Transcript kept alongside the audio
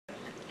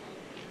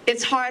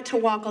It's hard to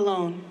walk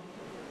alone,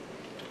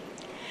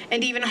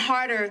 and even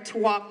harder to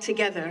walk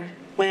together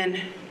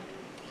when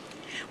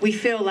we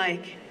feel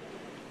like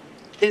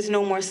there's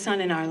no more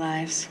sun in our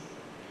lives.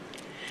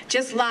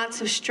 Just lots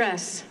of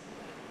stress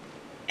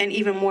and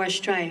even more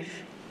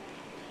strife.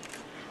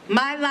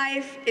 My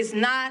life is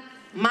not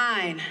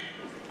mine.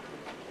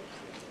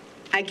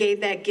 I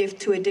gave that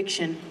gift to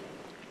addiction.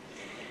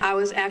 I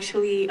was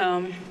actually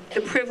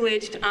the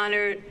privileged,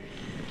 honored,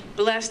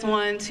 blessed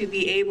one to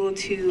be able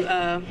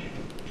to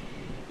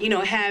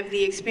have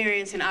the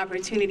experience and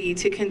opportunity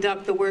to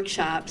conduct the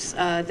workshops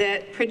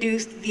that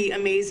produced the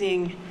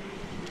amazing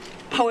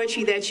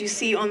poetry that you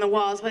see on the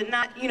walls, but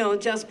not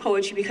just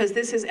poetry, because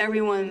this is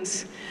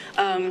everyone's,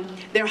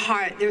 their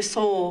heart, their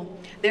soul,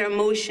 their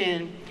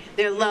emotion,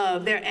 their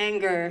love, their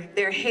anger,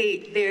 their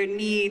hate, their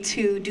need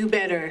to do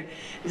better,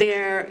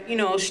 their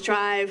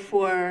strive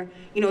for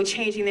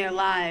changing their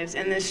lives,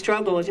 and the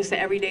struggle, just the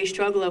everyday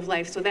struggle of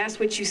life. So that's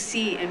what you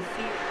see and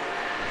feel.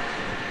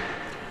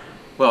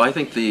 Well, I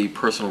think the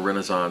Personal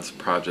Renaissance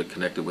Project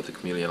connected with the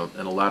community on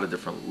a lot of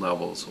different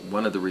levels.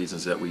 One of the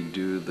reasons that we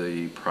do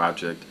the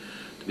project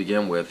to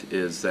begin with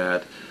is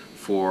that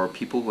for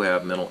people who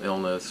have mental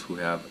illness, who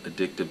have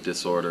addictive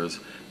disorders,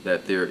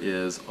 that there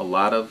is a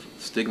lot of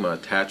stigma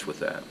attached with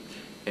that.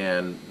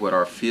 And what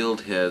our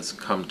field has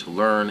come to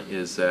learn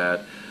is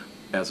that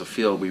as a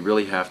field we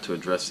really have to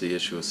address the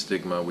issue of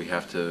stigma. We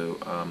have to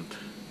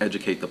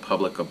educate the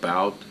public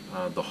about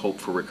the hope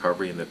for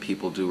recovery and that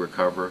people do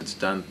recover. It's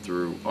done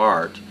through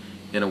art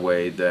in a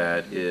way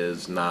that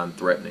is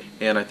non-threatening.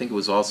 And I think it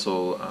was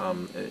also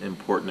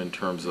important in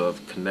terms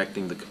of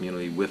connecting the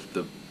community with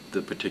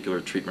the particular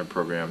treatment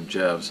program,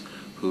 JEVS,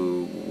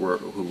 who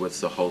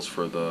was the host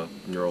for the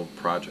Mural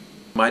project.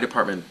 My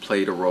department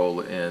played a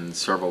role in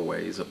several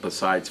ways.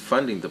 Besides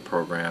funding the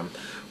program,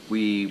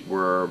 we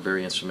were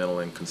very instrumental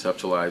in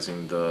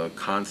conceptualizing the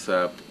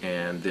concept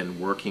and then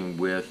working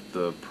with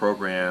the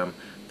program,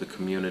 the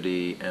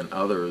community, and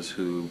others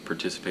who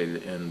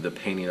participated in the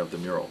painting of the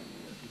mural.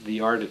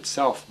 The art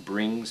itself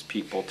brings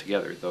people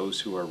together, those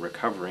who are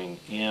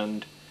recovering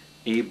and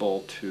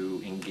able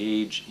to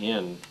engage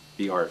in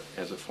the art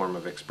as a form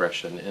of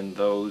expression, and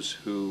those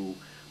who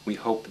we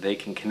hope they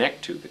can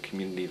connect to, the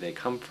community they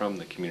come from,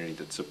 the community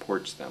that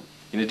supports them.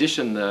 In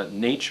addition, the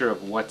nature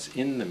of what's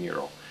in the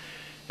mural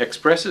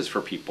expresses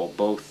for people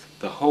both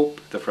the hope,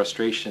 the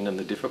frustration, and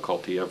the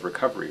difficulty of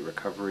recovery.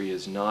 Recovery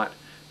is not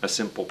a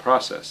simple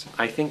process.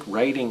 I think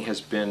writing has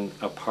been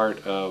a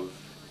part of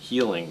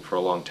healing for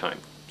a long time.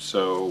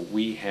 So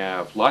we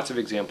have lots of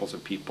examples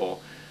of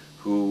people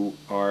who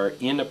are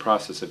in a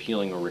process of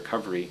healing or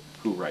recovery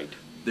who write.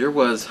 There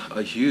was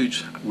a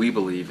huge, we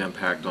believe,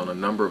 impact on a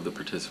number of the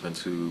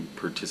participants who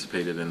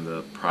participated in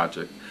the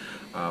project.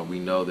 We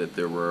know that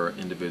there were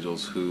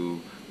individuals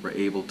who were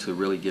able to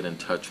really get in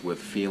touch with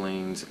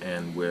feelings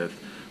and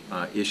with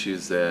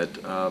issues that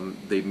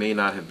they may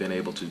not have been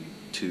able to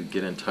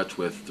get in touch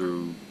with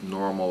through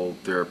normal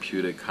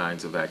therapeutic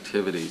kinds of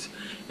activities.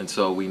 And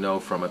so we know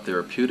from a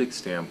therapeutic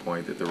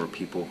standpoint that there were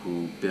people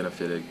who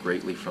benefited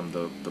greatly from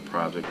the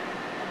project.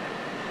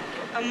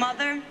 A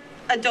mother,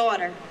 a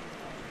daughter,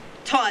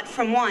 taught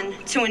from one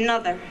to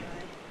another.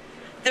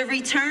 The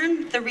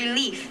return, the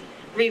relief,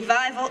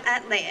 revival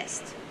at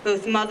last.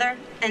 Both mother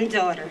and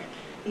daughter,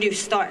 new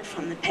start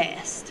from the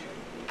past.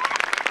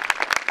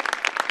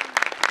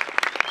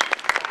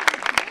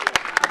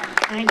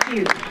 Thank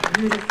you.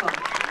 Beautiful.